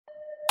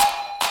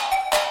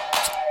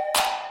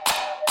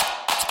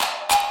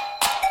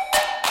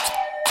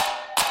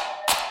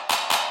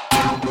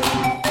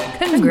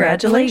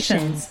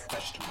Congratulations.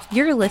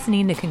 You're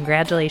listening to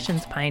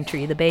Congratulations Pine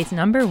Tree, the Bay's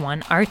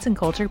 #1 arts and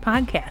culture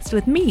podcast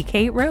with me,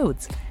 Kate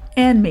Rhodes.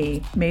 And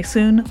me,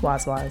 Maysoon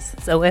Wazwaz.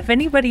 So if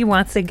anybody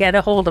wants to get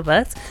a hold of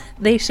us,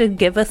 they should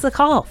give us a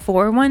call,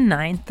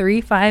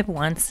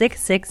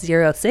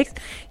 419-351-6606.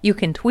 You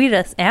can tweet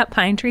us at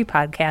Pine Tree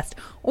Podcast,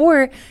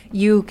 or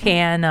you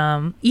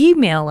can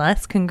email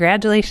us,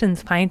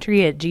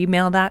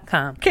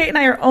 congratulationspinetree@gmail.com. Kate and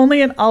I are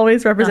only and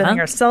always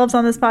representing ourselves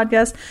on this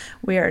podcast.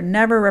 We are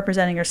never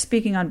representing or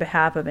speaking on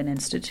behalf of an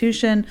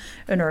institution,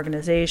 an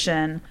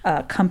organization,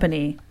 a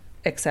company,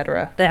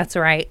 etc. That's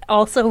right.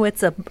 Also,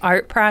 it's an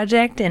art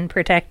project and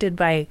protected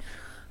by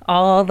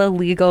all the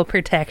legal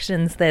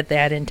protections that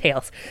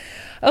entails.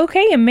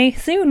 Okay, and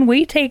Maysoon,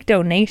 we take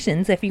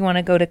donations. If you want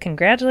to go to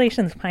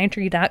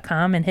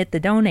congratulationspinetree.com and hit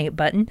the donate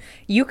button,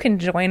 you can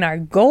join our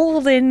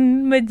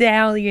golden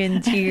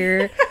medallion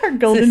tier, our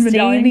golden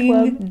medallion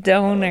club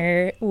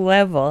donor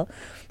level,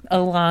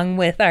 along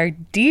with our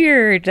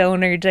dear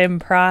donor, Jim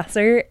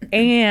Prosser,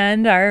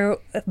 and our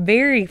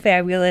very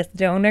fabulous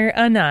donor,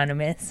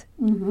 Anonymous.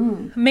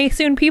 Mm-hmm.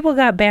 Maysoon, people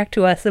got back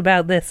to us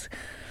about this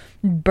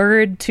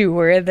bird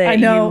tour that I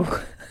know.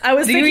 I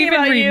was thinking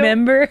about you. Do you even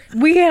remember?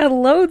 We had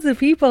loads of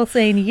people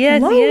saying,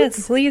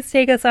 yes, please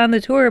take us on the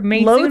tour.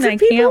 Maysoon, I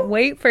can't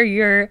wait for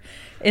your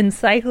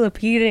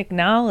encyclopedic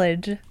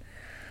knowledge.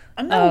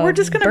 No, we're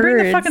just going to bring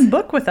the fucking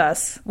book with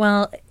us.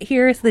 Well,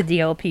 here's the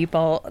deal,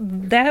 people.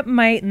 That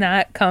might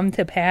not come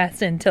to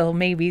pass until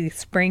maybe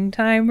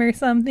springtime or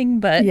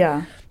something, but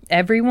yeah.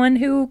 Everyone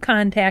who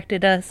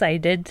contacted us, I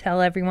did tell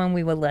everyone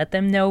we would let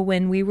them know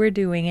when we were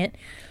doing it.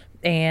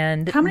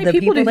 And how many the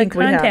people that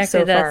contacted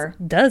contacted us,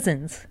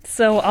 dozens.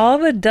 So all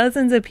the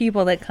dozens of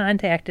people that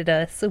contacted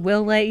us,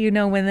 we'll let you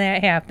know when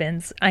that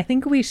happens. I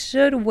think we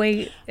should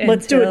wait.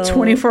 Let's do a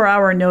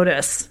 24-hour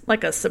notice,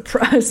 like a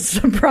surprise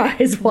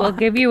We'll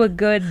give you a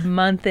good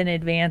month in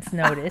advance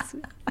notice.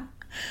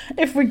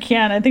 If we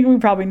can. I think we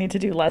probably need to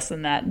do less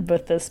than that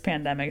with this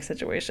pandemic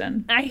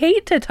situation. I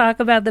hate to talk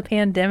about the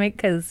pandemic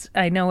because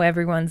I know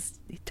everyone's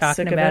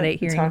talking about it,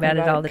 hearing about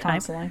it all the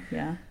time.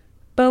 Yeah.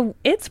 But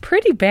it's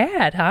pretty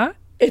bad, huh?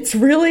 It's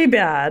really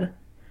bad.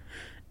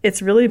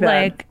 It's really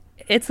bad. Like,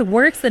 it's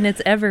worse than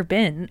it's ever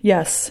been.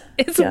 Yes.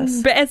 It's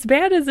as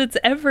bad as it's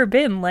ever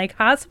been. Like,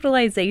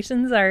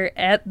 hospitalizations are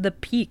at the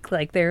peak.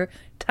 Like, they're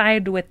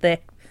tied with the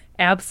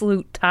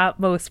absolute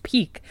topmost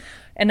peak.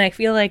 And I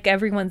feel like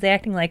everyone's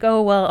acting like,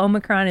 oh, well,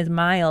 Omicron is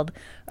mild.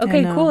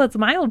 Okay, cool, it's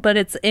mild, but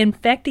it's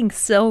infecting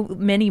so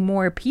many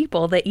more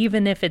people that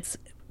even if it's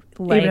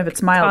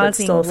mild,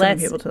 it's still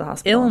sending people to the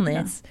hospital.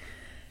 Illness. Yeah.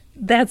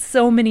 That's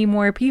so many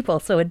more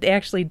people. So it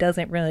actually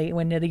doesn't really,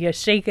 when you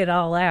shake it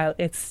all out,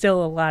 it's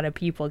still a lot of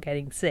people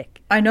getting sick.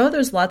 I know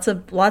there's lots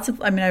of,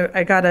 I mean,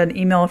 I got an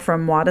email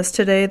from Wattis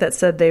today that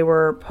said they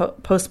were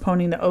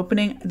postponing the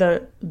opening.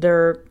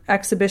 Their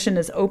exhibition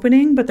is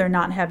opening, but they're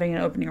not having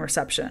an opening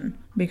reception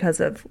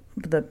because of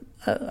the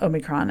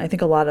Omicron. I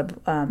think a lot of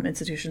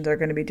institutions are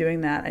going to be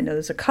doing that. I know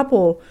there's a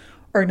couple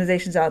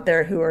organizations out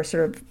there who are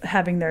sort of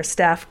having their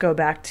staff go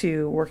back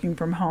to working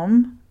from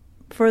home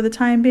for the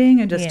time being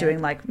and just doing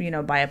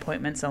by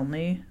appointments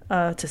only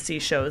to see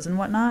shows and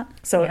whatnot.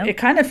 So it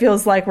kind of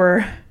feels like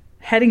we're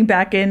heading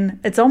back in.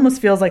 It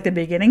almost feels like the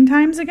beginning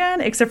times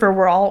again, except for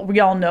we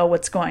all know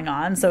what's going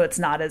on. So it's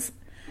not as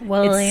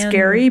it's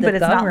scary, but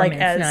it's not like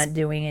as not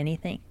doing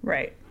anything.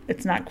 Right.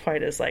 It's not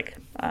quite as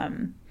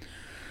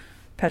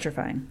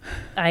petrifying.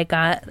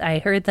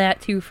 I heard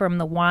that too from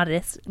the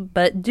Wattis,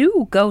 but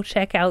do go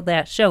check out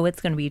that show.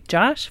 It's going to be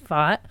Josh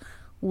Fott.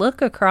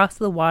 Look across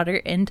the water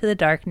into the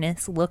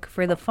darkness, look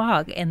for the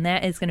fog. And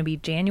that is going to be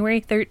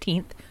January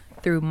 13th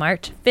through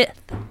March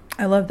 5th.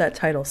 I love that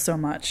title so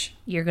much.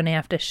 You're going to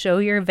have to show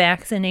your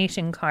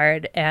vaccination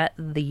card at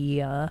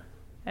the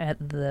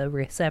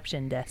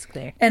reception desk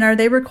there. And are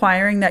they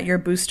requiring that you're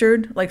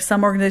boosted? Like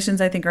some organizations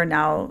I think are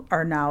now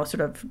sort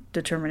of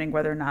determining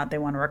whether or not they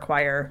want to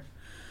require,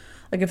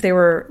 like if they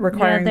were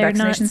requiring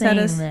vaccination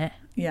status. That.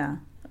 Yeah.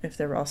 If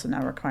they're also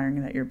now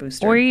requiring that you're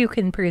boosted. Or you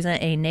can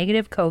present a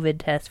negative COVID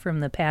test from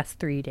the past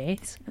 3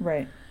 days.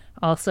 Right.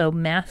 Also,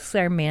 masks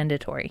are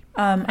mandatory.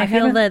 I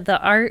feel that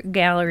the art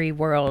gallery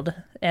world,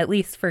 at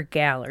least for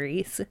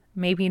galleries,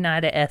 maybe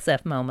not at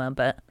SF MoMA,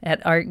 but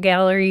at art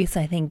galleries,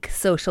 I think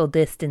social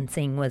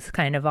distancing was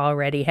kind of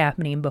already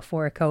happening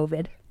before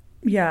COVID.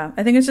 Yeah,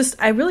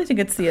 I really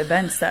think it's the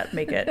events that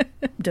make it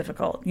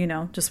difficult,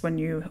 just when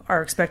you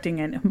are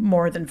expecting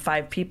more than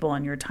 5 people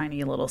in your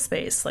tiny little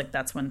space, like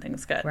that's when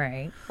things get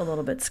a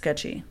little bit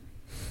sketchy.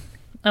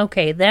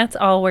 Okay, that's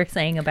all we're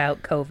saying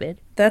about COVID.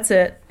 That's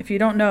it. If you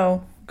don't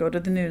know, go to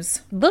the news.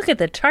 Look at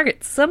the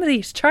charts. Some of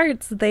these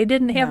charts, they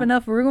didn't have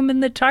enough room in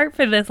the chart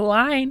for this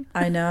line.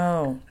 I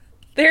know.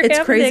 It's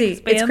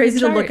crazy. It's crazy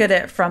to look at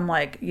it from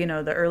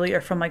the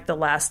earlier, from the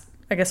last,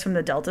 I guess from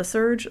the Delta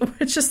surge.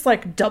 It's just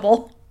like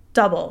double.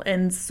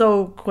 And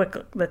so quick.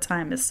 The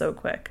time is so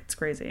quick. It's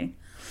crazy.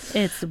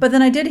 But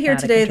then I did hear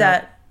today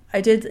a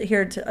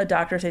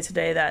doctor say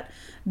today that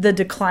the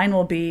decline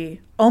will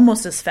be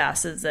almost as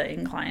fast as the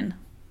incline.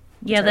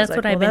 Yeah, I was that's like,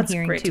 what well, I've been that's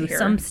hearing great to too. hear.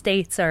 Some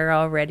states are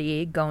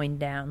already going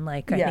down,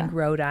 like I Yeah. think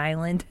Rhode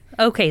Island.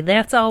 Okay,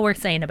 that's all we're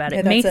saying about Yeah,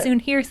 it. that's it.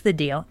 Maysoon, here's the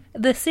deal.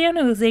 The San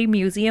Jose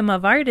Museum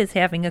of Art is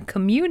having a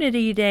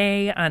community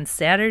day on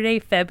Saturday,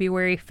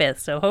 February 5th.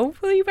 So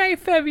hopefully by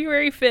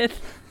February 5th,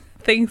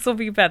 things will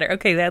be better.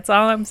 Okay, that's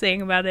all I'm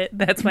saying about it.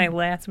 That's my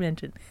last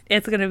mention.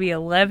 It's going to be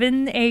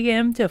 11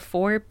 a.m. to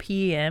 4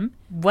 p.m.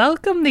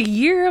 Welcome the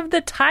Year of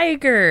the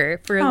Tiger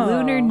for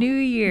Lunar New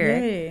Year.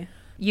 Yay.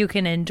 You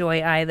can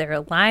enjoy either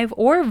a live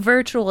or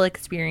virtual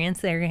experience.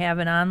 They have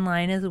it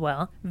online as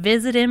well.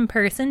 Visit in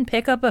person,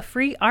 pick up a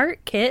free art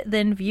kit,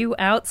 then view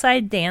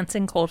outside dance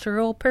and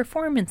cultural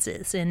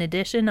performances. In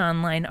addition,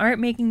 online art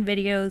making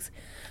videos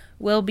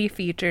will be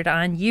featured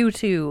on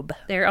YouTube.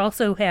 They're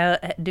also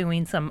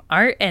doing some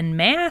art and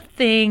math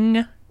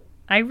thing.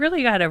 I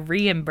really got to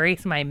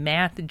re-embrace my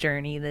math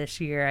journey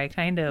this year. I was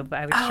trying to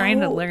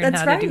learn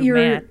how to do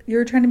math.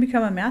 You're trying to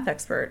become a math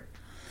expert.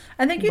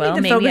 I think you need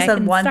to Maybe focus I on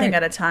can one thing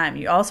start. at a time.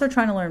 You're also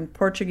trying to learn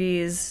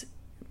Portuguese,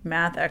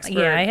 math expert.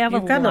 Yeah, I have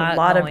You've a got a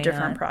lot of going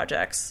different on.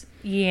 projects.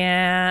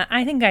 Yeah,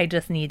 I think I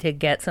just need to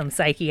get some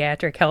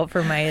psychiatric help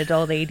for my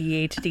adult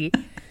ADHD.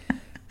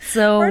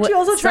 So Aren't you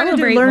also trying to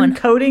celebrate learn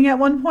coding at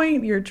one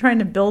point? You're trying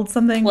to build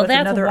something Well, with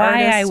that's another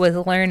why artist? I was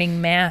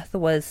learning math,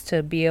 was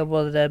to be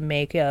able to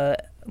make a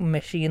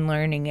machine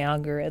learning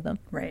algorithm.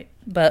 Right.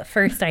 But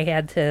first I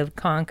had to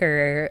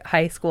conquer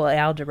high school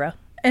algebra.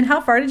 And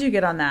how far did you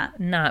get on that?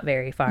 Not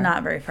very far.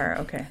 Not very far.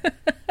 Okay.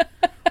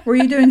 Were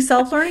you doing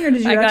self-learning or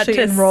did you I got actually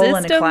to enroll in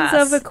a systems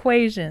class? of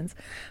equations.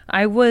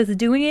 I was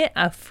doing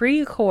a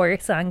free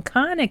course on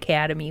Khan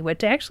Academy,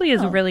 which actually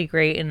is really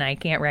great, and I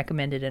can't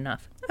recommend it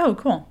enough. Oh,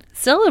 cool.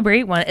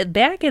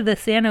 Back at the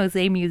San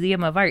Jose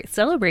Museum of Art,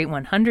 celebrate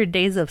 100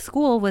 days of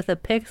school with a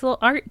pixel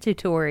art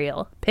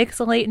tutorial.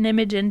 Pixelate an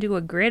image into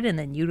a grid and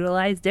then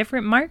utilize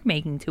different mark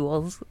making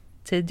tools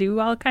to do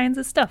all kinds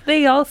of stuff.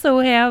 They also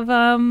have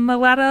a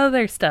lot of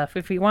other stuff.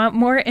 If you want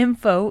more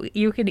info,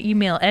 you can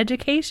email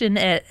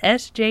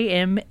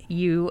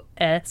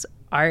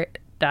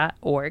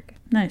education@sjmusart.org.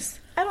 Nice.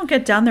 I don't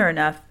get down there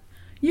enough.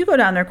 You go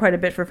down there quite a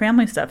bit for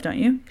family stuff, don't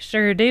you?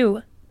 Sure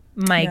do.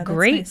 My Yeah, that's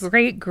great nice.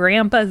 great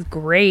grandpa's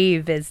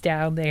grave is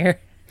down there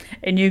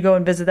And you go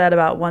and visit that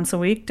about once a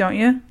week, don't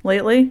you?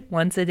 Lately?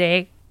 once a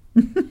day.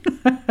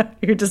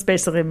 You're just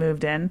basically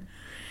moved in.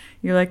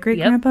 You're like, great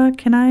Yep. grandpa,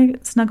 can I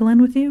snuggle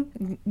in with you?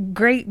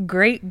 Great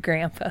great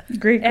grandpa.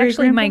 Great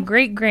Actually, my grandpa?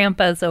 great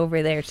grandpa's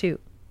over there too.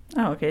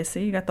 Oh, okay.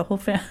 See, you got the whole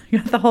you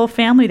got the whole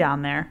family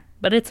down there.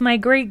 But it's my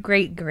great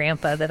great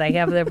grandpa that I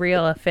have the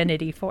real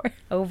affinity for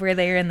over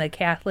there in the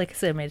Catholic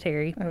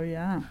cemetery. Oh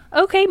yeah.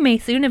 Okay,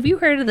 Maysoon, have you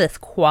heard of this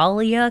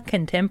Qualia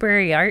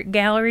Contemporary Art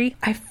Gallery?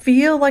 I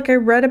feel like I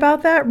read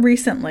about that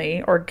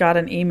recently, or got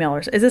an email. Or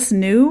is this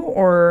new?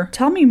 Or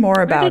tell me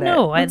more about I don't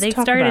know. it. Let's They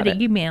talk started about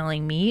it.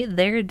 emailing me.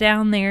 They're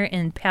down there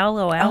in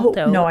Palo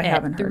Alto no, I at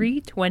haven't heard.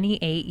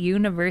 328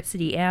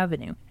 University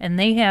Avenue. And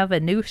they have a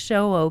new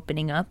show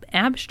opening up,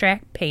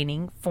 Abstract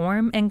Painting,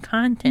 Form and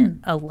Content,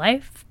 a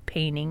life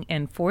painting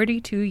and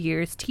 42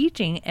 years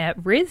teaching at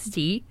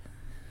RISD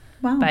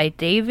Wow. by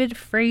David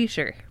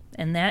Frazier.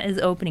 And that is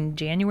opening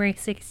January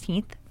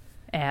 16th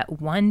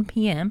at 1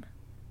 p.m.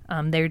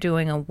 They're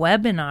doing a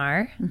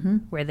webinar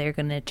where they're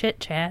going to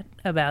chit-chat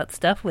about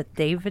stuff with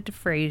David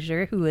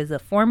Frazier, who is a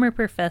former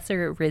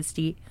professor at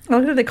RISD. I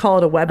like that they call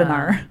it a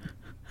webinar.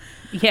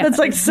 Yeah, That's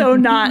like so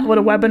not what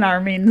a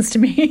webinar means to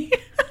me.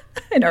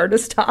 An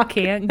artist talk.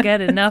 can't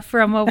get enough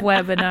from a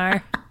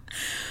webinar.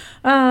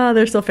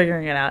 They're still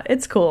figuring it out.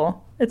 It's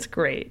cool. It's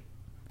great.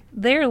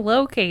 They're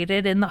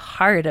located in the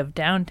heart of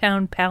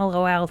downtown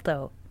Palo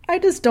Alto. I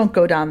just don't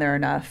go down there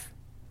enough.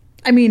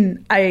 I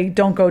mean, I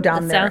don't go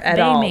down The there South at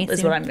Bay all, Mason.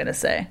 is what I'm going to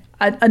say.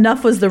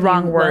 Enough was the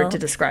wrong will. word to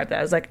describe that.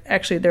 I was like,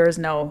 actually, there is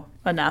no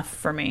enough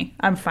for me.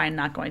 I'm fine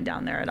not going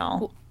down there at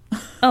all.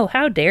 Oh,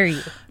 how dare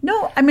you?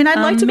 No, I mean, I'd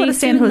like to go to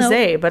San Mason,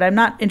 Jose, but I'm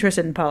not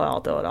interested in Palo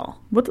Alto at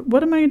all.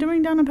 What am I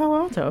doing down in Palo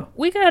Alto?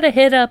 We got to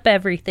hit up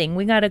everything.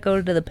 We got to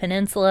go to the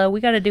peninsula. We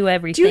got to do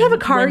everything. have a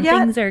car when yet?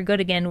 Things are good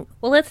again.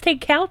 Well, let's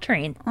take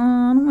Caltrain.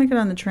 I don't like it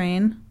on the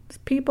train. It's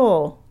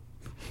people.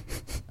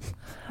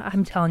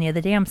 I'm telling you,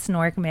 the damn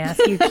snork mask.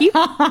 You keep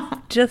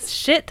just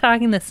shit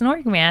talking the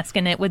snork mask,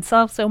 and it would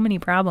solve so many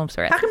problems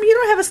for us. How come you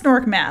don't have a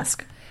snork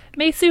mask?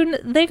 Maysoon,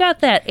 they got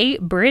that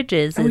 8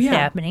 Bridges is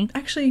happening.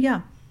 Actually,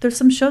 yeah. There's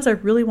some shows I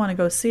really want to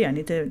go see. I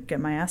need to get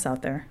my ass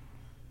out there.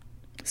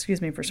 Excuse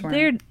me for swearing.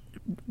 They're,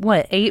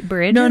 what, 8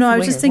 Bridges? No, I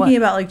was Where? just thinking What?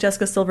 about like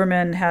Jessica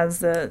Silverman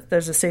there's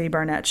a Sadie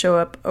Barnett show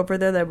up over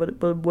there that I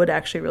would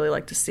actually really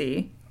like to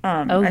see.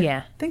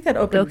 Yeah. I think that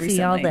opened Go see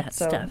recently. all that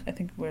so stuff. I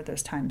think where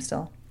there's time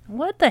still.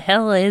 What the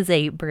hell is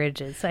 8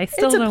 Bridges? I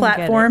still It's a don't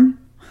platform.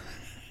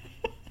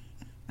 get it.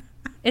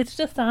 It's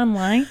just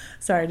online?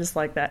 Sorry, I just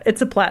like that.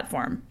 It's a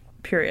platform.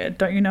 Period.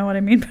 Don't you know what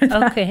I mean by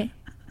that? Okay.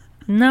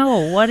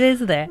 No, what is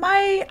that?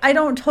 I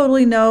don't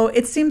totally know.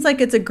 It seems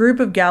like it's a group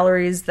of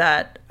galleries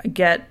that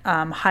get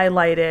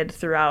highlighted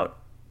throughout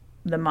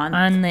the month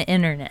On the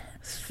internet.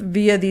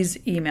 via these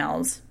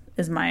emails,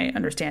 is my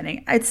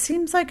understanding. It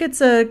seems like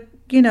it's a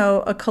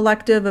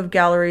collective of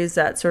galleries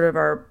that sort of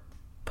are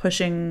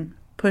pushing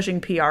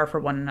PR for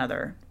one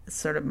another. It's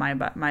sort of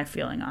my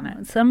feeling on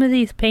it. Some of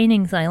these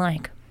paintings I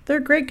like. They're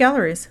great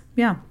galleries.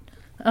 Yeah.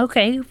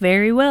 Okay,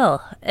 very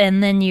well.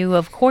 And then you,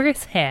 of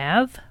course,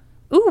 have...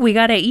 Ooh, we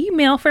got an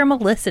email from a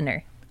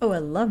listener. Oh, I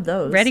love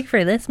those. Ready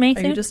for this,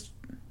 Mason? Are you just...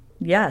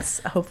 Yes.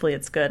 Hopefully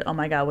it's good. Oh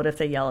my God, what if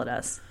they yell at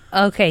us?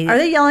 Okay. Are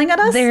they yelling at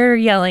us? They're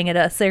yelling at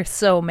us. They're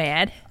so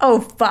mad. Oh,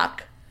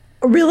 fuck.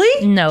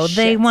 Really? No,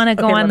 they Shit. want to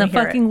go Okay, on the let me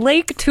hear fucking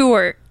lake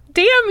tour.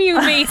 Damn you,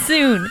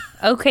 Maysoon.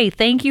 Okay,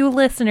 thank you,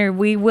 listener.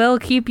 We will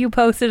keep you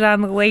posted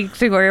on the lake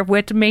tour,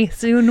 which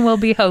Maysoon will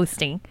be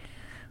hosting.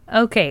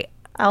 Okay.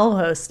 I'll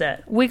host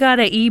it. We got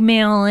an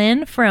email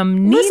in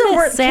from Nina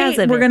Sazovich.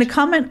 Kate, we're going to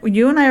comment.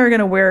 You and I are going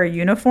to wear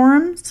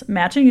uniforms,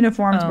 matching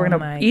uniforms. Oh we're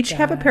going my to each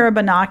have a God. pair of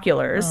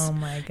binoculars. Oh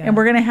my God. And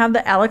we're going to have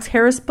the Alex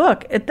Harris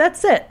book.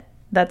 That's it.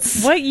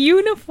 That's What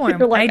uniform?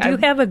 You're like, I do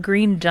I'm- have a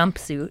green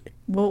jumpsuit.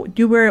 We'll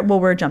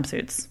wear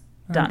jumpsuits.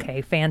 Done.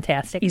 Okay,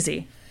 fantastic.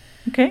 Easy.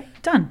 Okay,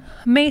 done.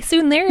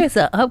 Maysoon, there is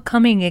an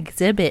upcoming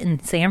exhibit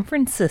in San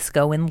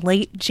Francisco in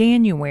late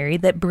January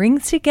that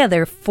brings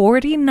together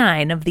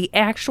 49 of the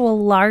actual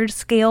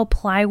large-scale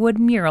plywood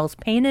murals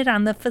painted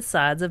on the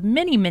facades of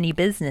many, many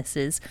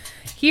businesses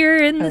here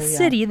in the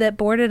city that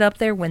boarded up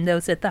their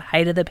windows at the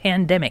height of the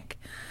pandemic.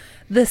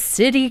 The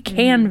City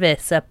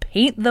Canvas, a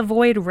Paint the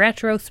Void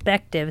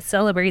retrospective,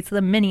 celebrates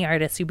the many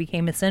artists who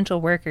became essential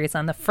workers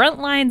on the front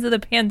lines of the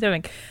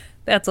pandemic.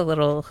 That's a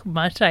little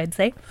much, I'd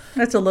say.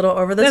 That's a little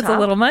over the That's top. a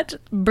little much.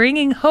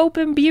 Bringing hope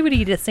and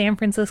beauty to San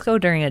Francisco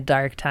during a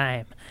dark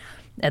time.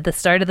 At the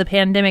start of the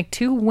pandemic,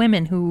 two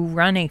women who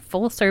run a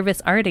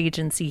full-service art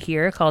agency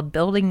here called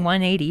Building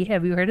 180,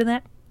 have you heard of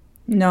that?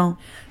 No.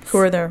 Who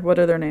are there? What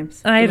are their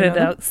names? I Do we don't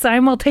know. them?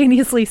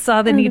 Simultaneously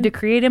saw the need to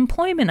create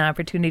employment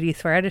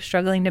opportunities for artists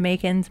struggling to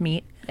make ends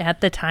meet at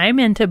the time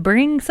and to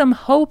bring some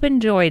hope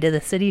and joy to the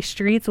city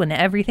streets when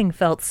everything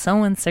felt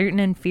so uncertain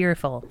and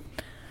fearful.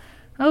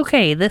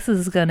 Okay, this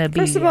is going to be...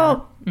 First of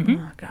all,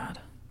 oh God.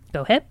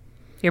 Go ahead.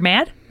 You're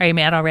mad? Are you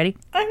mad already?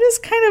 I'm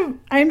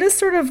just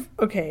sort of,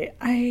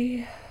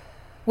 okay,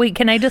 Wait,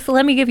 can I just...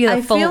 Let me give you the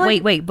I full... feel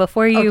like- Wait.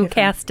 Before you Okay, fine.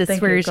 cast Thank you.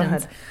 Go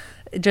dispersions,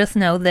 just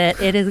know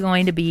that it is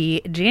going to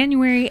be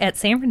January at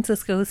San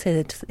Francisco's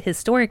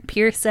historic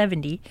Pier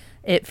 70.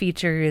 It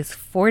features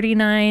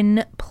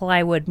 49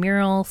 plywood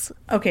murals.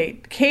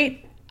 Okay,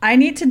 Kate, I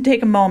need to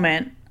take a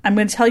moment. I'm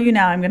going to tell you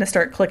now, I'm going to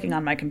start clicking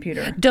on my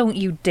computer. Don't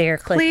you dare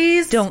click.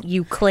 Please. Don't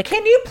you click.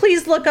 Can you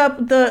please look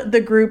up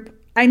the group?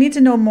 I need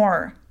to know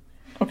more.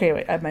 Okay,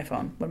 wait, I have my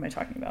phone. What am I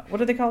talking about? What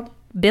are they called?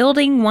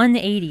 Building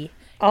 180.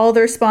 All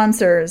their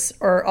sponsors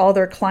or all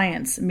their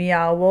clients: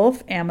 Meow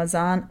Wolf,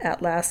 Amazon,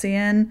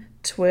 Atlassian,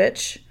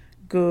 Twitch,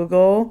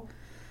 Google,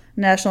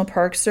 National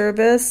Park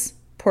Service,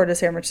 Port of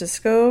San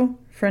Francisco,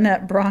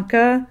 Fernet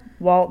Branca,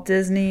 Walt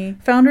Disney.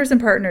 Founders and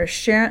partners: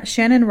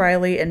 Shannon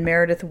Riley and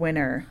Meredith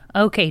Winner.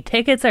 Okay,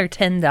 tickets are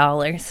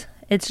 $10.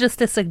 It's just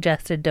a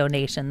suggested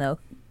donation, though.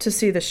 To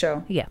see the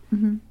show. Yeah.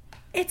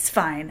 It's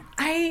fine.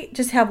 I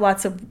just have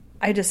lots of...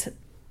 I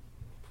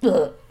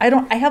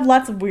have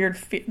lots of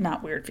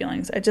not weird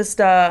feelings. I just...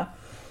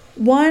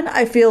 one,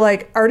 I feel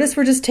like artists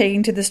were just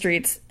taking to the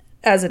streets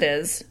as it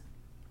is,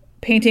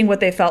 painting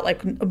what they felt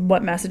like,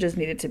 what messages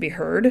needed to be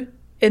heard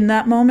in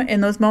that moment,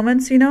 in those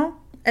moments, you know?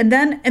 And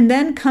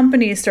then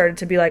companies started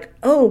to be like,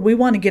 oh, we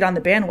want to get on the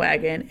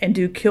bandwagon and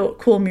do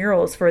cool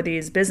murals for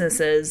these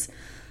businesses,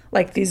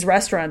 like these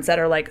restaurants that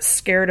are like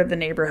scared of the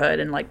neighborhood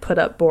and like put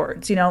up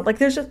boards, you know?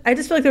 Like I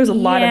just feel like there was a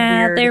lot of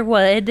weird... there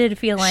was. It did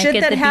feel like shit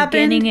at that the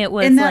happened beginning it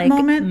was in that like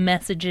moment.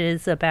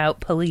 messages about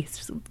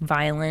police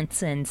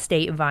violence and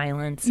state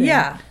violence. And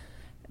Yeah.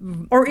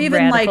 Or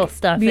even radical like,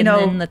 stuff, you and know,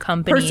 then the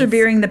companies...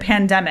 persevering the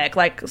pandemic,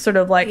 like sort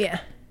of like Yeah.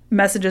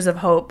 messages of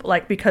hope,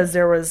 like because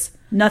there was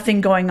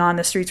nothing going on,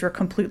 the streets were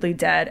completely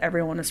dead,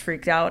 everyone was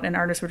freaked out, and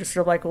artists were just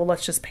sort of like, well,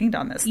 let's just paint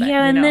on this thing.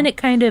 Yeah, and you know? then it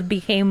kind of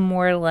became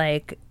more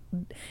like...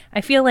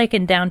 I feel like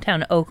in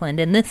downtown Oakland,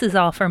 and this is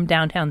all from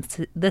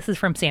this is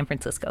from San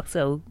Francisco,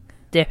 so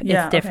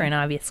it's different,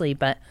 obviously,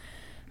 but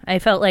I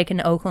felt like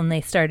in Oakland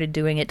they started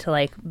doing it to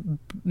like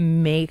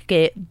make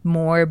it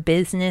more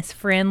business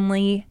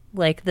friendly,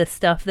 like the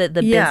stuff that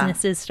the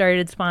businesses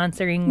started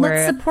sponsoring were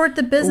let's support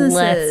the businesses.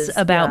 less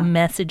about Yeah.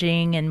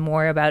 messaging and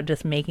more about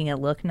just making it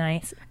look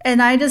nice. And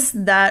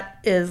that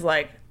is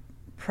like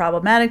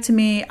problematic to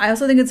me. I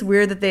also think it's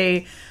weird that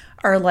they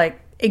are like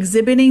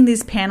exhibiting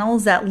these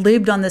panels that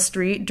lived on the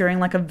street during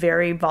like a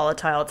very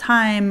volatile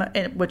time,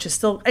 which is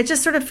still, it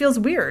just sort of feels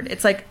weird.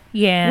 It's like,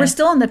 Yeah. we're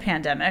still in the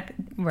pandemic.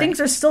 Right. Things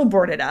are still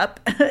boarded up.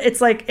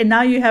 It's like, and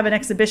now you have an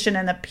exhibition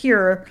and a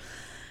pier.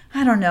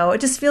 I don't know.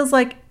 It just feels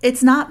like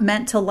it's not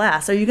meant to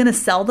last. Are you going to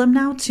sell them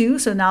now too?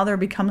 So now they're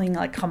becoming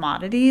like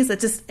commodities.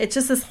 It's just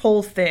this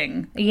whole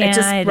thing. Yeah, it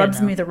just I don't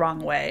rubs know. me the wrong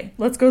way.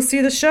 Let's go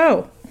see the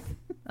show.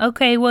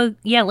 Okay, well,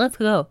 yeah, let's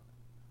go.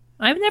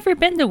 I've never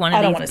been to one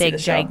I don't of want these to see big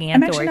the show.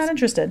 I'm actually gigantors. not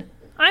interested.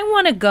 I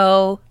want to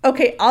go.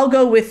 Okay, I'll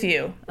go with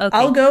you. Okay.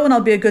 I'll go and I'll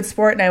be a good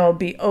sport and I will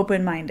be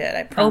open-minded.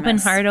 I promise. Open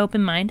heart,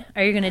 open mind.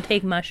 Are you going to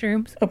take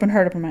mushrooms? Open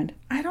heart, open mind.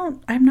 I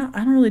don't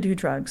really do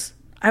drugs.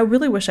 I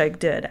really wish I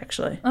did,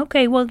 actually.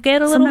 Okay, well,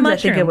 get a little Sometimes mushrooms.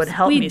 I think it would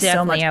help we me so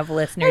definitely much. have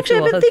listeners Actually,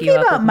 who I've will been hook you thinking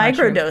up about with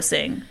mushrooms.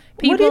 microdosing.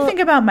 What do People- you think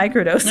about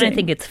microdosing? I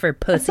think it's for I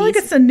pussies. feel like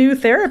it's a new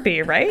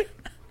therapy, right?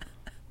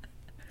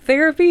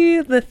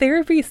 The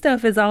therapy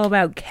stuff is all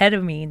about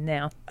ketamine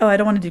now. Oh, I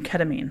don't want to do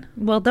ketamine.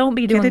 Well, don't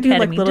be Can't doing they do,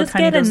 like, ketamine. little Just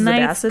tiny get a doses of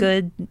nice, acid?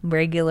 good,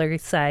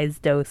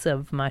 regular-sized dose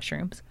of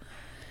mushrooms.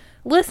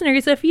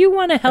 Listeners, if you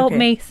want to help Okay.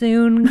 me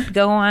soon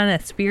go on a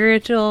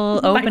spiritual,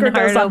 open Microdose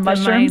heart, on open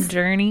mushrooms? mind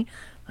journey,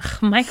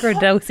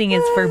 microdosing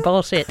is for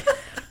bullshit.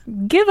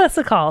 Give us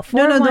a call,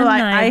 No,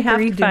 I have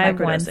to do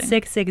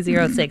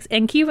 419-351-6606.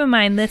 And keep in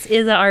mind, this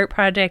is an art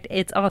project.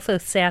 It's also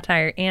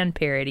satire and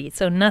parody,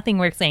 so nothing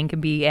we're saying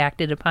can be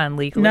acted upon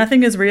legally.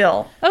 Nothing is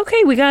real.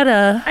 Okay, we got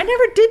a... I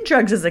never did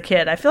drugs as a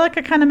kid. I feel like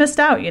I kind of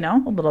missed out,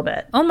 a little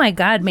bit. Oh my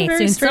God, a very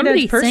Mason, straight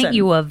somebody edge person. sent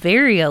you a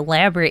very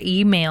elaborate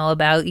email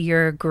about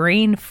your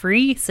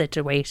grain-free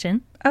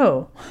situation.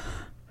 Oh.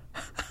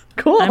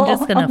 Cool. I'm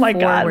just going to Oh my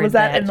forward God, was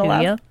that in the to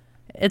last? you.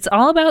 It's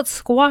all about Ooh,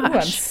 squash.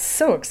 I'm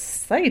so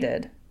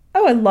excited.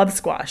 Oh, I love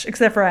squash,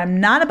 except for I'm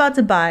not going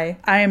to buy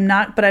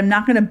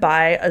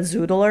a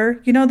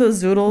zoodler. You know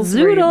those zoodles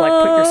where you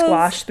like put your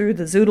squash through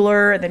the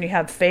zoodler and then you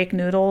have fake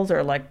noodles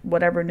or like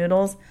whatever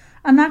noodles?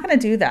 I'm not going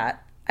to do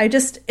that.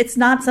 It's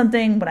not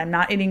something, when I'm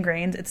not eating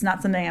grains, it's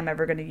not something I'm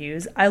ever going to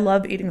use. I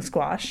love eating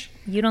squash.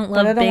 You don't But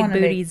I love don't big wanna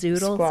booty make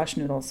zoodles? Squash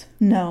noodles.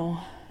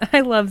 No.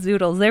 I love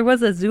zoodles. There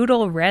was a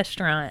zoodle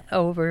restaurant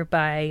over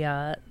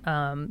by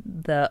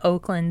the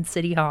Oakland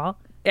City Hall.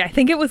 I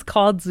think it was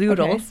called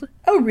Zoodles. Okay.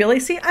 Oh,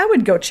 really? See, I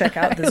would go check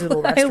out the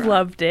zoodle I restaurant.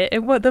 loved it.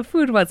 The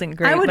food wasn't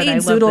great. I would but eat I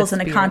loved the zoodles in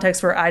a spirit.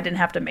 context where I didn't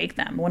have to make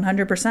them,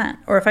 100%.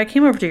 Or if I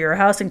came over to your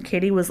house and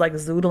Katie was like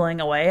zoodling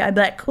away, I'd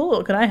be like,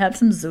 cool, could I have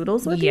some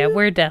zoodles with Yeah, you?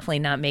 we're definitely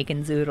not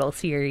making zoodles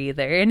here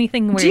either.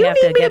 Anything where Do you have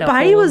need to me get to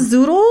buy you a whole-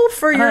 zoodle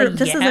for your,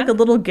 just as yeah. like a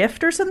little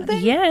gift or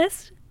something?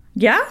 Yes.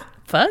 Yeah?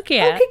 Fuck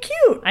yeah. Okay,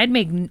 cute. I'd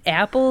make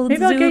apple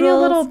Maybe zoodles. I'll get you a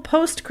little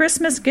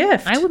post-Christmas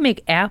gift. I would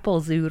make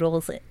apple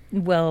zoodles.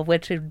 Well,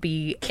 which would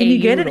be Can you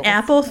get an zoodles.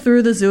 apple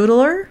through the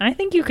zoodler? I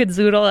think you could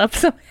zoodle up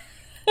some.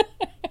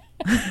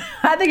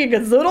 I think you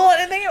could zoodle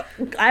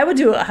anything. I would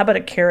do, how about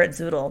a carrot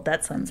zoodle?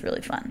 That sounds really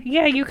fun.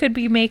 Yeah, you could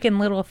be making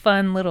little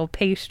fun little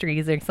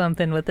pastries or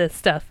something with this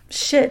stuff.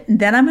 Shit,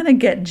 then I'm going to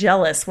get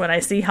jealous when I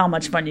see how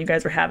much fun you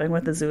guys are having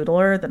with the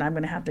zoodler. Then I'm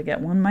going to have to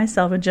get one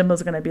myself, and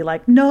Jimbo's going to be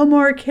like, no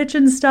more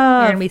kitchen You're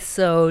stuff. gonna be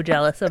so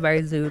jealous of our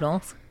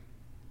zoodles.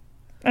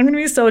 I'm going to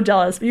be so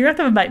jealous. But you're going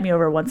to have to invite me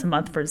over once a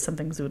month for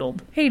something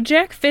zoodled. Hey,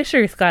 Jack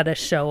Fisher's got a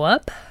show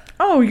up.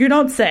 Oh, you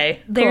don't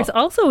say. There's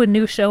Cool. also a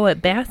new show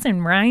at Bass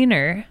and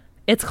Reiner.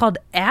 It's called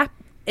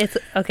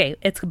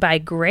It's by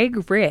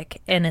Greg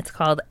Rick, and it's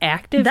called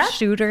Active That-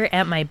 Shooter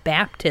at My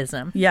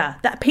Baptism. Yeah,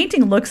 that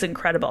painting looks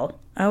incredible.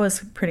 I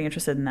was pretty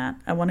interested in that.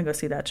 I want to go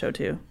see that show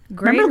too.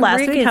 Greg Remember last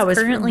Rick week is how I was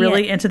currently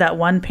really into that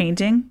one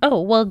painting?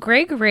 Oh, well,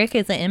 Greg Rick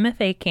is an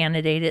MFA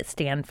candidate at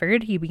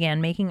Stanford. He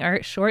began making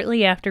art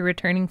shortly after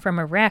returning from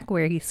Iraq,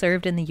 where he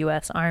served in the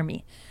U.S.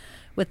 Army.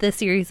 With this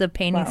series of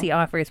paintings, Wow. he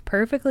offers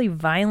perfectly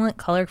violent,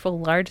 colorful,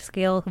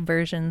 large-scale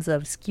versions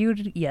of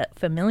skewed yet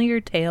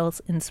familiar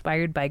tales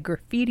inspired by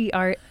graffiti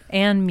art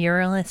and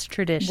muralist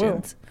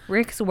traditions.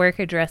 Rick's work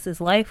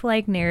addresses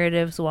lifelike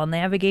narratives while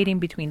navigating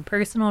between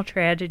personal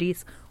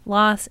tragedies,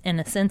 loss,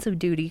 and a sense of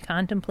duty,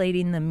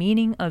 contemplating the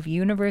meaning of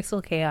universal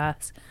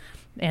chaos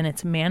and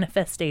its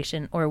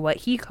manifestation, or what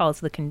he calls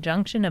the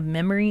conjunction of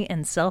memory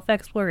and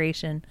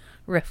self-exploration,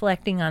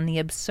 reflecting on the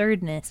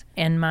absurdness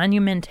and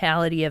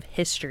monumentality of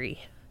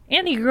history.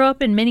 And he grew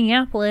up in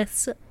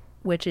Minneapolis,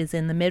 which is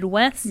in the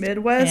Midwest.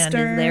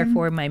 Midwestern. And is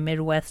therefore my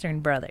Midwestern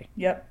brher.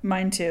 Yep,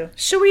 mine too.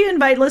 Should we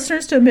invite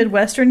listeners to a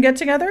Midwestern get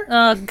together?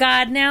 Oh,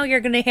 God, now you're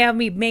going to have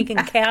me making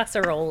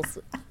casseroles.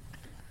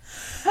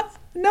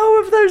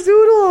 No, if they're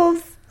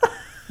zoodles.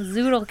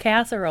 Zoodle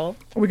casserole.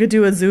 We could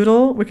do a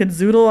zoodle. We could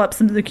zoodle up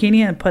some zucchini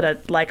and put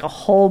a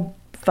whole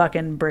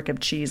fucking brick of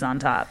cheese on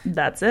top.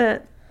 That's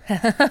it.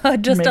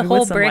 Just Maybe a whole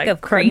with some, brick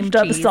of cream crunched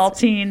up cheese.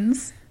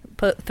 saltines.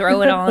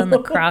 Throw it all in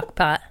the crock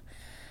pot.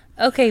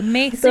 Okay,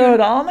 Mason. Throw it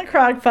all in the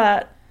crock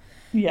pot.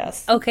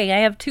 Yes. Okay, I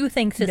have two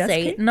things to Yes,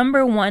 say. Kate?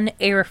 Number one,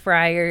 air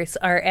fryers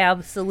are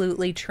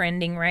absolutely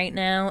trending right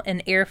now,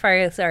 and air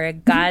fryers are a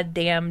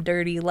goddamn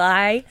dirty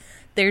lie.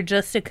 They're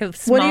just a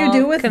small What do you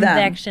do with them?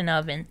 convection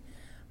oven.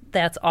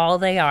 That's all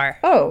they are.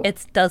 Oh.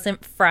 It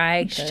doesn't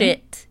fry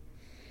shit.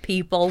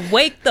 People,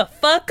 wake the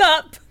fuck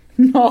up.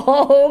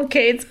 No,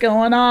 Kate's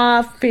going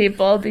off,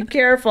 people. Be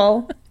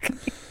careful.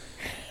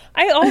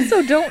 I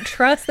also don't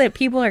trust that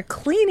people are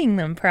cleaning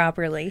them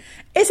properly.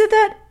 Is it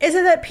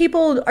that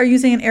people are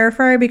using an air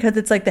fryer because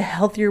it's like the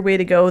healthier way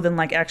to go than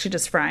like actually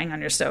just frying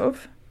on your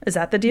stove? Is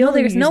that the deal? No,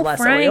 there's You use no less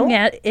frying oil?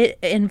 at it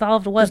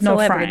involved no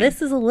whatsoever. frying.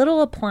 This is a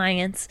little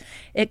appliance.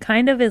 It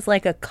kind of is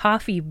like a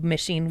coffee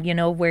machine,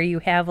 where you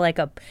have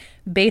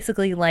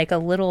basically like a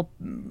little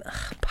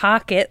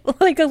pocket,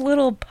 like a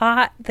little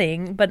pot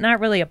thing, but not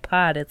really a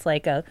pot. It's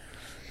like a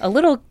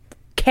little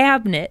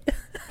cabinet.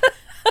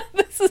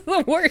 This is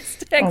the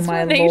worst Oh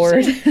my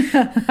explanation.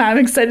 Lord. I'm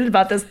excited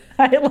about this.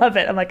 I love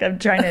it. I'm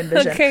trying to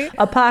envision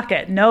a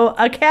pocket,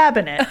 a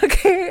cabinet.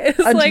 Okay, it's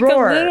a like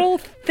drawer. a little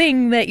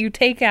thing that you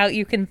take out.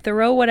 You can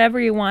throw whatever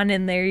you want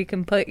in there. You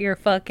can put your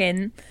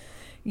fucking,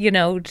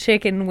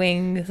 chicken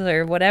wings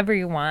or whatever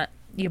you want.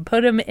 You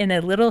put them in a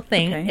little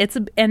thing. Okay.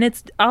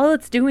 It's all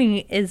it's doing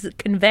is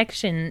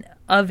convection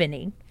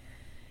ovening.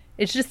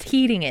 It's just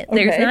heating it.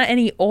 There's Okay. not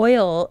any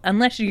oil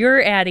unless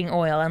you're adding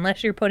oil,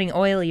 unless you're putting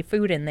oily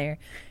food in there.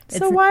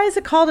 So why is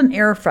it called an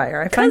air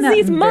fryer? I find Because that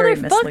these very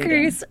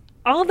motherfuckers, misleading.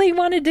 all they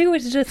want to do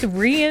is just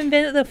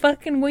reinvent the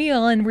fucking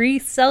wheel and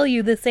resell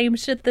you the same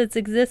shit that's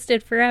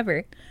existed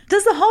forever.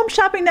 Does the Home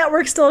Shopping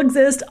Network still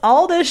exist?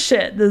 All this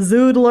shit, the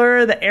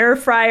Zoodler, the air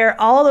fryer,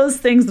 all those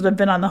things that have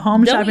been on the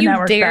Home Don't Shopping you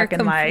Network dare back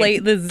in my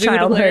conflate the Zoodler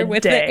childhood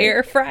with day. the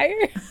air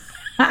fryer.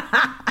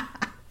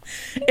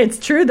 It's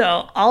true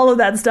though. All of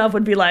that stuff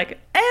would be like,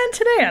 and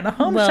today on the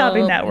Home Well,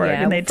 Shopping Network,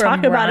 yeah, and they from talk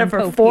about Ron it for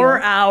Popeil.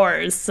 4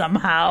 hours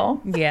somehow.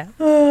 Yeah.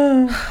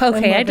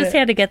 Okay, I love just it.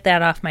 had to get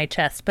that off my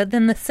chest. But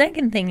then the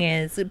second thing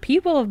is,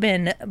 people have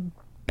been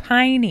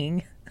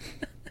pining.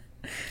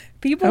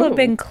 People have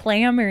been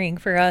clamoring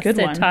for us Good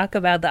to one. talk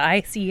about the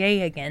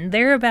ICA again.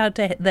 They're about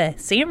to, the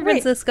San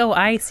Francisco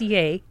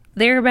ICA,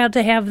 they're about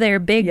to have their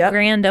big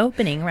grand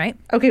opening, right?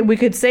 Okay, we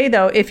could say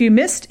though, if you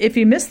missed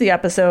the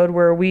episode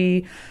where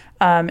we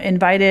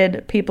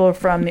invited people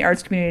from the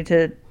arts community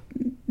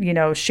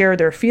to, share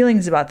their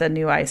feelings about the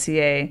new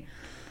ICA,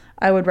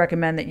 I would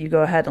recommend that you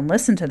go ahead and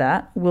listen to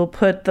that. We'll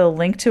put the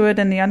link to it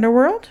in the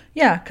Underworld.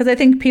 Yeah, because I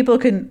think people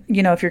can,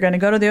 if you're going to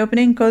go to the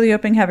opening,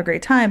 have a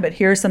great time. But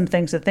here's some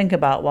things to think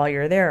about while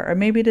you're there, or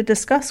maybe to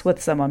discuss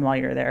with someone while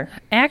you're there.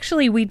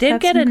 Actually, we did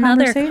Have get some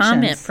another comment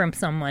conversations. from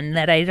someone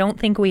that I don't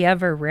think we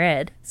ever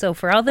read. So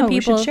for all the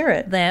We should people share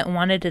it. that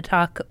wanted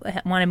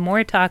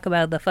more talk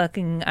about the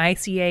fucking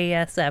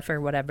ICASF or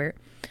whatever,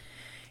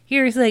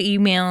 here's the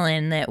email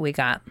in that we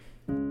got.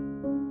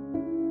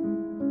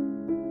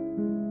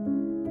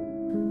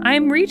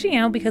 I'm reaching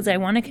out because I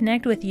want to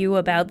connect with you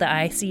about the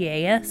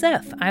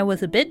ICASF. I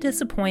was a bit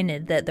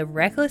disappointed that the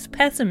Reckless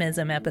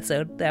Pessimism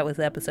episode, that was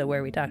the episode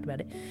where we talked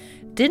about it,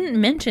 didn't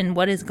mention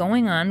what is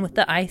going on with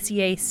the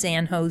ICA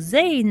San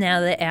Jose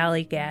now that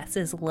Ali Gass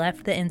has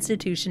left the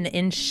institution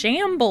in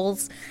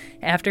shambles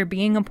after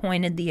being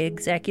appointed the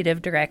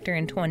executive director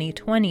in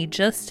 2020,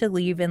 just to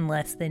leave in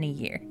less than a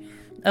year.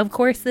 Of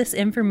course, this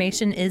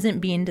information isn't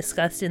being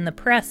discussed in the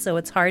press, so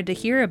it's hard to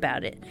hear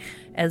about it.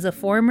 As a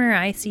former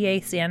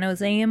ICA San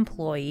Jose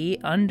employee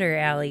under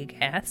Ali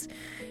Gass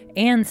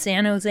and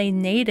San Jose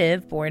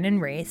native born and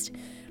raised,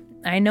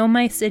 I know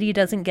my city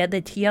doesn't get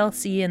the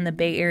TLC and the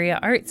Bay Area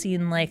art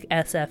scene like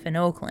SF in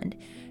Oakland.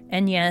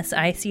 And yes,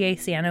 ICA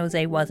San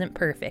Jose wasn't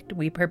perfect.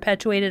 We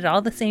perpetuated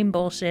all the same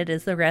bullshit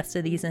as the rest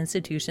of these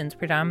institutions,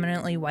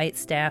 predominantly white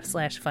staff /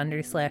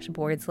 funders /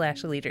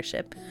 board /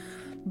 leadership.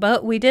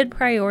 But we did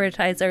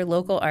prioritize our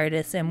local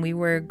artists, and we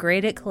were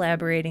great at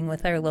collaborating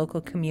with our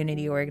local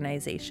community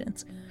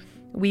organizations.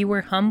 We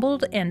were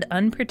humbled and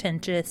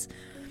unpretentious,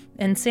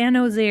 and San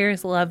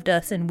Joseers loved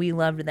us and we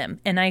loved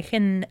them.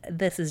 And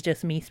this is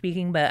just me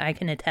speaking, but I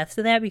can attest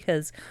to that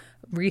because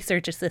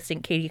research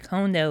assistant Katie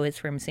Kondo is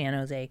from San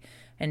Jose,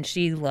 and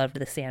she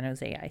loved the San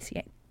Jose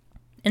ICA,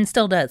 and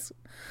still does.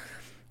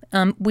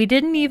 We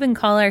didn't even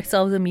call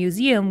ourselves a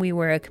museum. We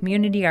were a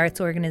community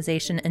arts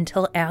organization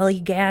until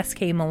Ali Gass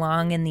came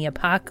along in the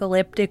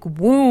apocalyptic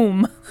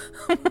womb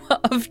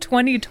of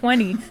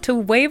 2020 to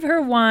wave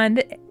her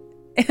wand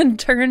and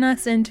turn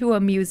us into a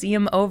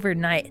museum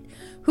overnight.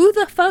 Who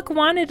the fuck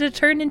wanted to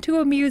turn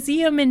into a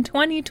museum in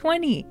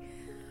 2020?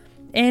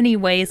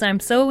 Anyways, I'm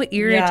so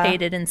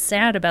irritated and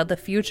sad about the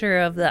future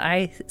of the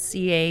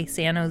ICA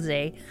San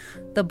Jose.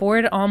 The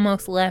board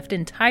almost left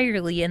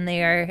entirely, and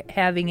they are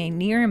having a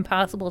near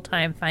impossible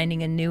time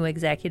finding a new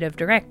executive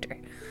director.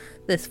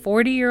 This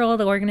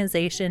 40-year-old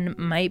organization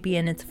might be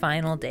in its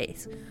final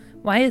days.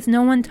 Why is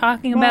no one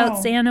talking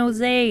about San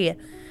Jose?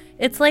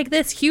 It's like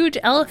this huge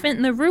elephant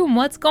in the room.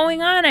 What's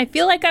going on? I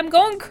feel like I'm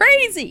going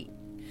crazy.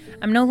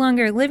 I'm no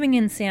longer living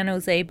in San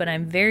Jose, but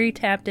I'm very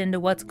tapped into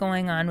what's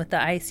going on with the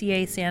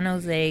ICA San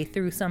Jose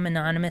through some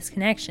anonymous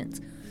connections.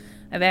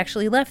 I've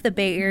actually left the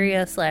Bay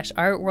Area /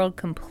 art world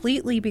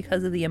completely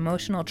because of the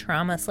emotional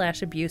trauma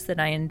 / abuse that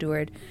I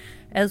endured,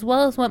 as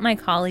well as what my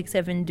colleagues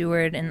have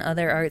endured and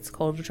other arts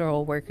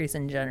cultural workers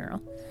in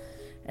general.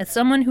 As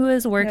someone who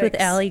has worked with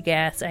Ali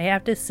Gass, I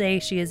have to say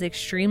she is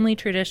extremely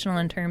traditional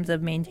in terms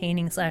of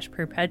maintaining /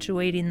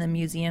 perpetuating the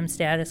museum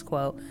status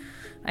quo.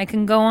 I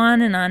can go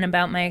on and on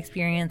about my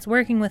experience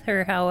working with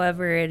her,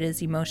 however, it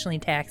is emotionally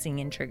taxing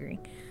and triggering.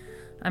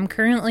 I'm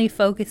currently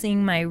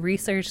focusing my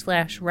research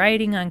 /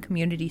 writing on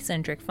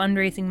community-centric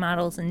fundraising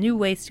models and new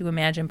ways to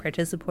imagine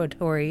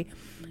participatory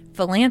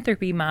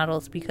philanthropy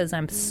models because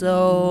I'm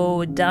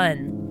so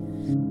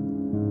done.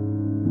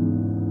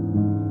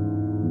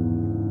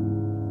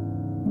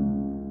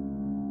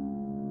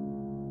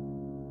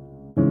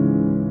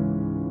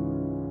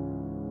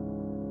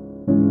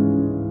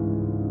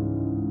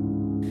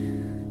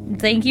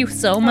 Thank you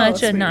so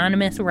much, sweet.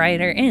 anonymous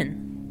writer in.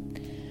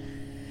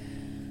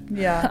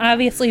 Yeah.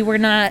 Obviously, we're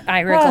not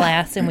Ira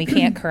Glass and we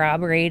can't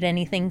corroborate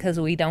anything because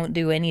we don't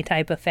do any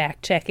type of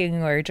fact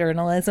checking or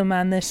journalism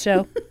on this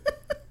show.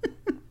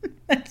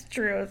 That's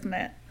true, isn't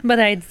it? But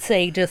I'd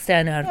say just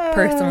on a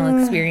personal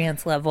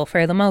experience level,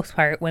 for the most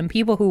part, when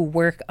people who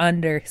work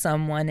under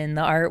someone in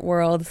the art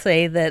world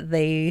say that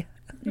they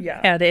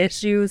had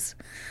issues,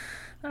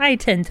 I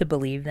tend to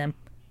believe them.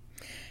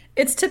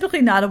 It's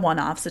typically not a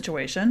one-off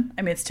situation.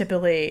 I mean, it's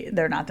typically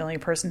they're not the only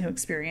person who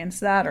experienced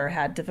that or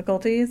had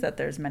difficulties, that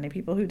there's many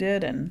people who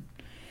did. And,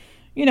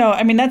 you know,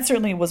 I mean, that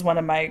certainly was one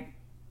of my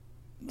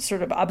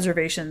sort of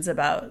observations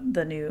about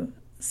the new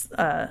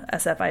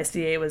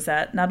SFICA was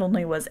that not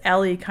only was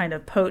Allie kind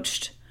of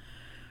poached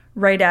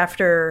right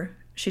after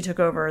she took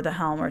over the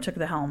helm or took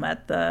the helm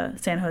at the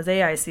San Jose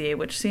ICA,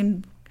 which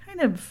seemed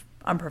kind of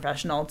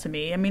unprofessional to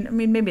me. I mean,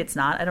 maybe it's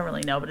not. I don't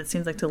really know, but it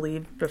seems like to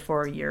leave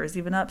before a year is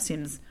even up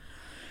seems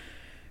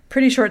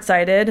pretty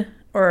short-sighted,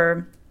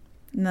 or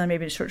no,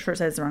 maybe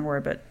short-sighted is the wrong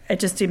word, but it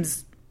just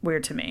seems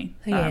weird to me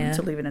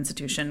to leave an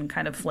institution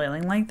kind of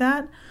flailing like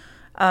that.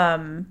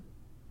 And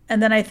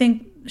then I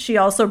think she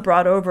also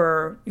brought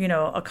over, you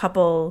know, a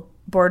couple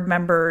board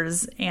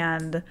members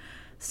and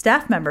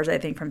staff members, I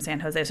think, from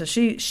San Jose. So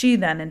she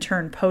then in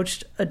turn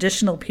poached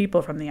additional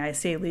people from the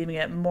ICA, leaving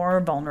it more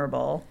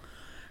vulnerable,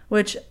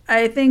 which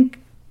I think,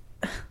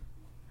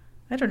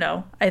 I don't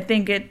know. I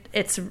think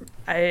it's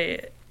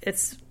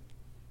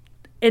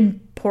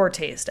in poor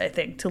taste, I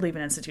think, to leave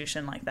an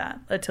institution like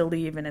that, to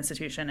leave an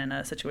institution in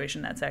a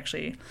situation that's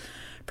actually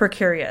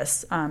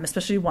precarious,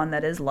 especially one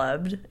that is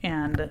loved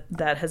and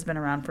that has been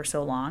around for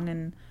so long.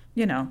 And,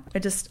 you know,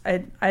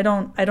 I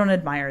don't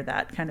admire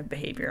that kind of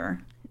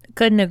behavior.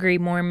 Couldn't agree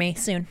more,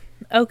 Maysoon.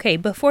 Okay,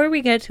 before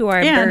we get to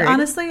our bird,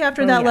 honestly,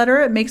 after that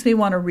letter, it makes me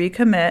want to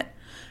recommit.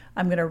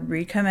 I'm going to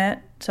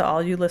recommit to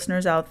all you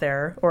listeners out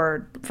there,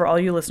 or for all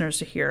you listeners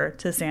to hear,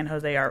 to San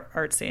Jose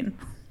art scene.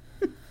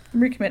 I'm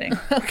recommitting.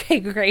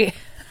 Okay, great.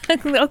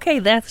 Okay,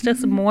 that's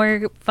just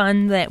more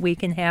fun that we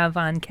can have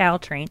on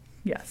Caltrain.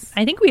 Yes.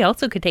 I think we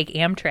also could take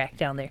Amtrak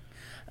down there.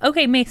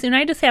 Okay, Maysoon,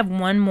 I just have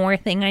one more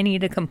thing I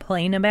need to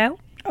complain about.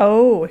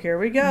 Oh, here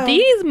we go.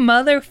 These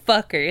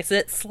motherfuckers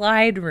at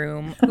Slide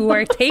Room who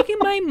are taking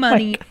my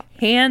money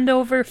hand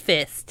over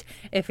fist.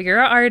 If you're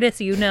an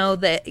artist, you know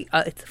that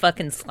it's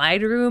fucking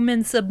Slide Room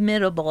and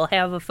Submittable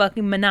have a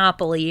fucking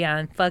monopoly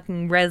on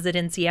fucking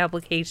residency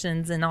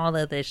applications and all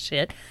of this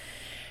shit.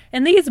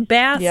 And these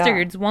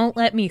bastards won't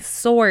let me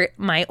sort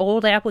my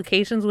old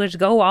applications, which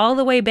go all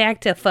the way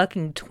back to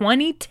fucking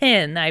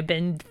 2010. I've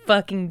been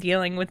fucking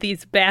dealing with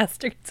these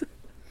bastards.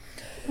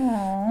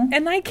 Aww.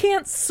 And I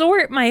can't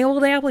sort my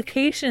old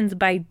applications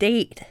by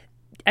date.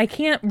 I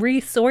can't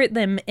resort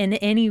them in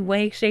any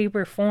way, shape,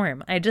 or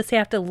form. I just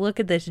have to look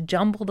at this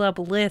jumbled up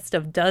list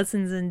of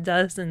dozens and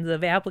dozens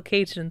of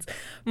applications.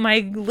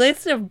 My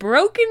list of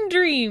broken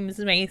dreams,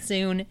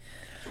 Maysoon.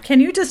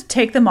 Can you just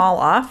take them all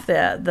off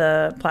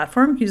the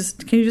platform? Can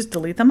you just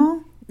delete them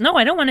all? No,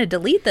 I don't want to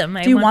delete them.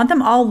 Do you want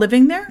them all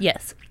living there?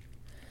 Yes.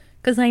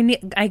 Because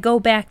I go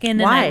back in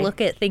and I look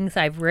at things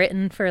I've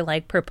written for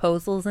like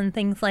proposals and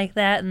things like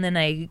that, and then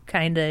I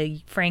kind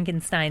of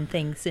Frankenstein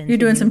things into. You're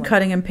doing some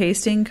cutting and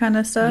pasting kind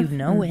of stuff? You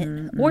know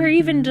it. Or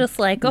even just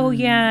like, oh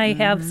yeah, I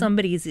have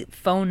somebody's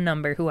phone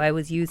number who I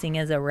was using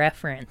as a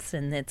reference,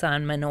 and it's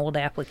on an old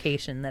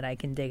application that I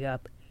can dig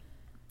up.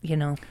 You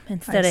know,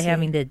 instead of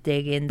having to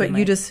dig into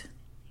my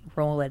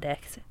Rolodex.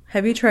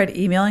 Have you tried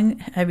emailing?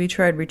 Have you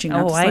tried reaching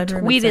out to Slide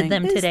Room? I tweeted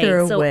them today.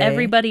 So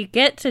everybody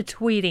get to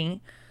tweeting.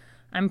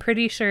 I'm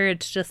pretty sure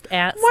it's just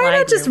at Slide Room. Why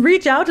not just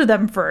reach out to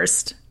them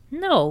first?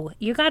 No,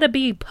 you got to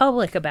be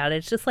public about it.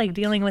 It's just like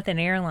dealing with an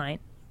airline.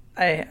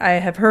 I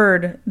have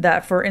heard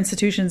that for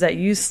institutions that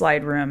use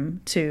Slide Room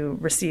to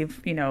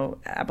receive, you know,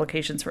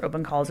 applications for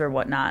open calls or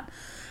whatnot,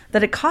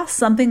 that it costs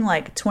something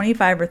like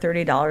 $25 or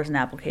 $30 an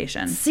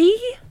application.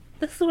 See?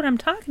 This is what I'm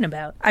talking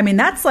about. I mean,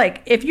 that's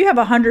like, if you have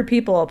 100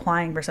 people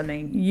applying for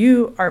something,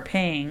 you are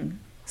paying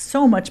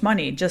so much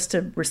money just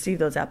to receive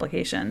those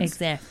applications.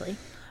 Exactly.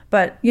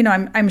 But, you know,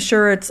 I'm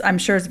sure it's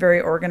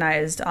very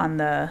organized on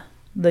the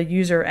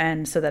user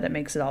end so that it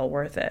makes it all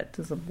worth it.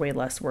 There's way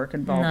less work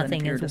involved.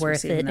 Nothing is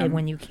worth it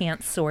when you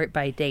can't sort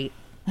by date.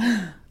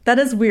 That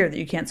is weird that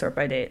you can't sort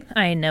by date.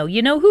 I know.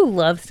 You know who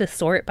loves to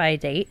sort by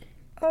date?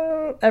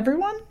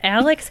 Everyone?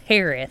 Alex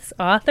Harris,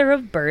 author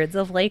of Birds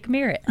of Lake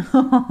Merritt.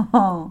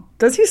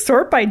 Does he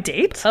sort by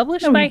date?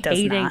 Published by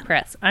Heyday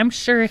Press. I'm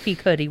sure if he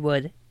could, he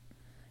would.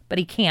 But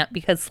he can't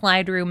because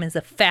Slide Room is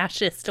a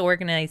fascist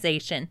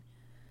organization.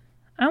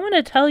 I want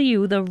to tell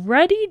you the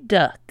ruddy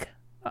duck,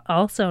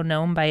 also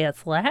known by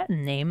its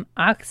Latin name,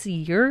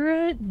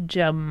 Oxyura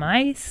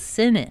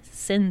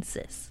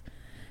jamaicensis,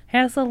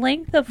 has a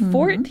length of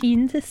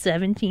 14 to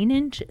 17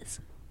 inches.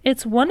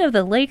 It's one of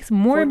the lake's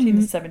more... 14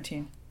 to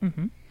 17.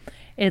 Mm-hmm.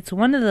 It's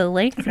one of the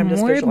lake's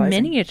more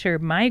miniature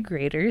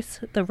migrators.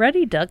 The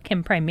ruddy duck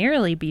can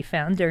primarily be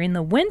found during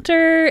the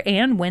winter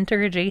and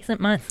winter-adjacent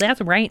months.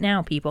 That's right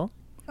now, people.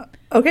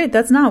 Okay,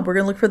 that's now. We're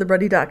going to look for the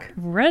ruddy duck.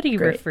 Ruddy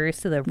refers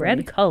to the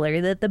red color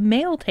that the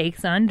male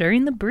takes on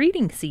during the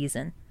breeding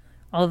season.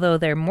 although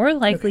they're more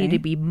likely Okay. to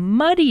be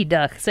muddy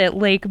ducks at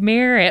Lake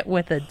Merritt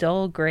with a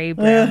dull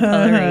gray-brown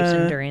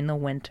coloration during the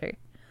winter.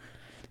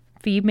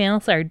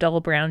 Females are dull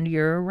brown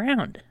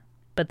year-round,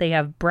 but they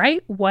have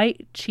bright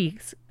white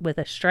cheeks with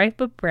a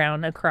stripe of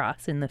brown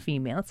across in the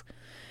females.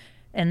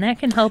 And that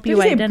can help Did you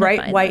you say identify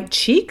bright them. white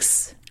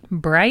cheeks?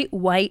 Bright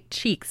white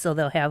cheeks, so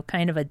they'll have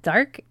kind of a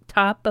dark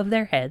top of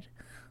their head,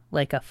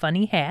 like a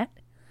funny hat,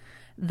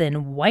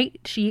 then white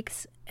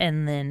cheeks,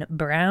 and then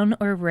brown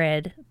or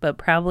red, but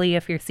probably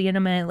if you're seeing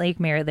them at Lake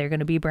Merritt, they're going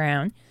to be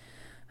brown.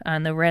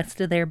 On the rest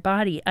of their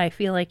body, I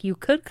feel like you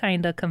could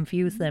kind of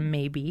confuse them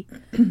maybe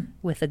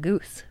with a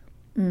goose.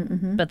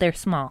 Mm-hmm. But they're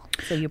small,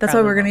 so you That's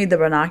probably why we're going to won't. need the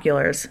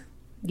binoculars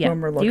Yeah.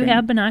 when we're Do looking. you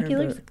have We're gonna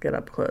binoculars? Get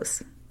up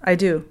close. I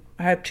do.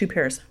 I have 2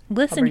 pairs.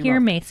 Listen bring here,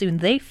 them Maysoon.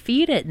 They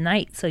feed at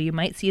night, so you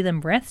might see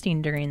them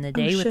resting during the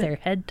day with shit. their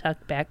head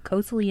tucked back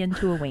cozily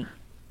into a wing.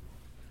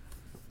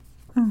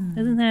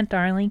 Isn't that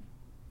darling?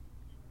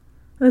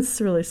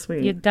 That's really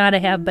sweet. You gotta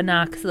have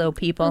binocs, though, I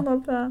people.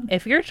 love that.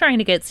 If you're trying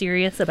to get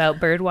serious about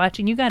bird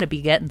watching, you gotta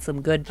be getting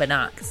some good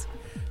binocs.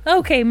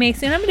 Okay,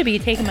 Mason, I'm gonna be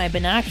taking my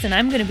binocs and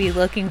I'm gonna be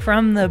looking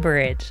from the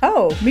bridge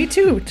Oh, me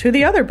too. To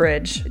the other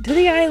bridge. to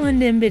the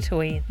island in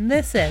between.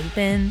 This has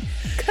been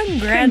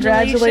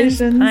Congratulations,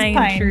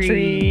 Pine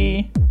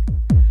Tree.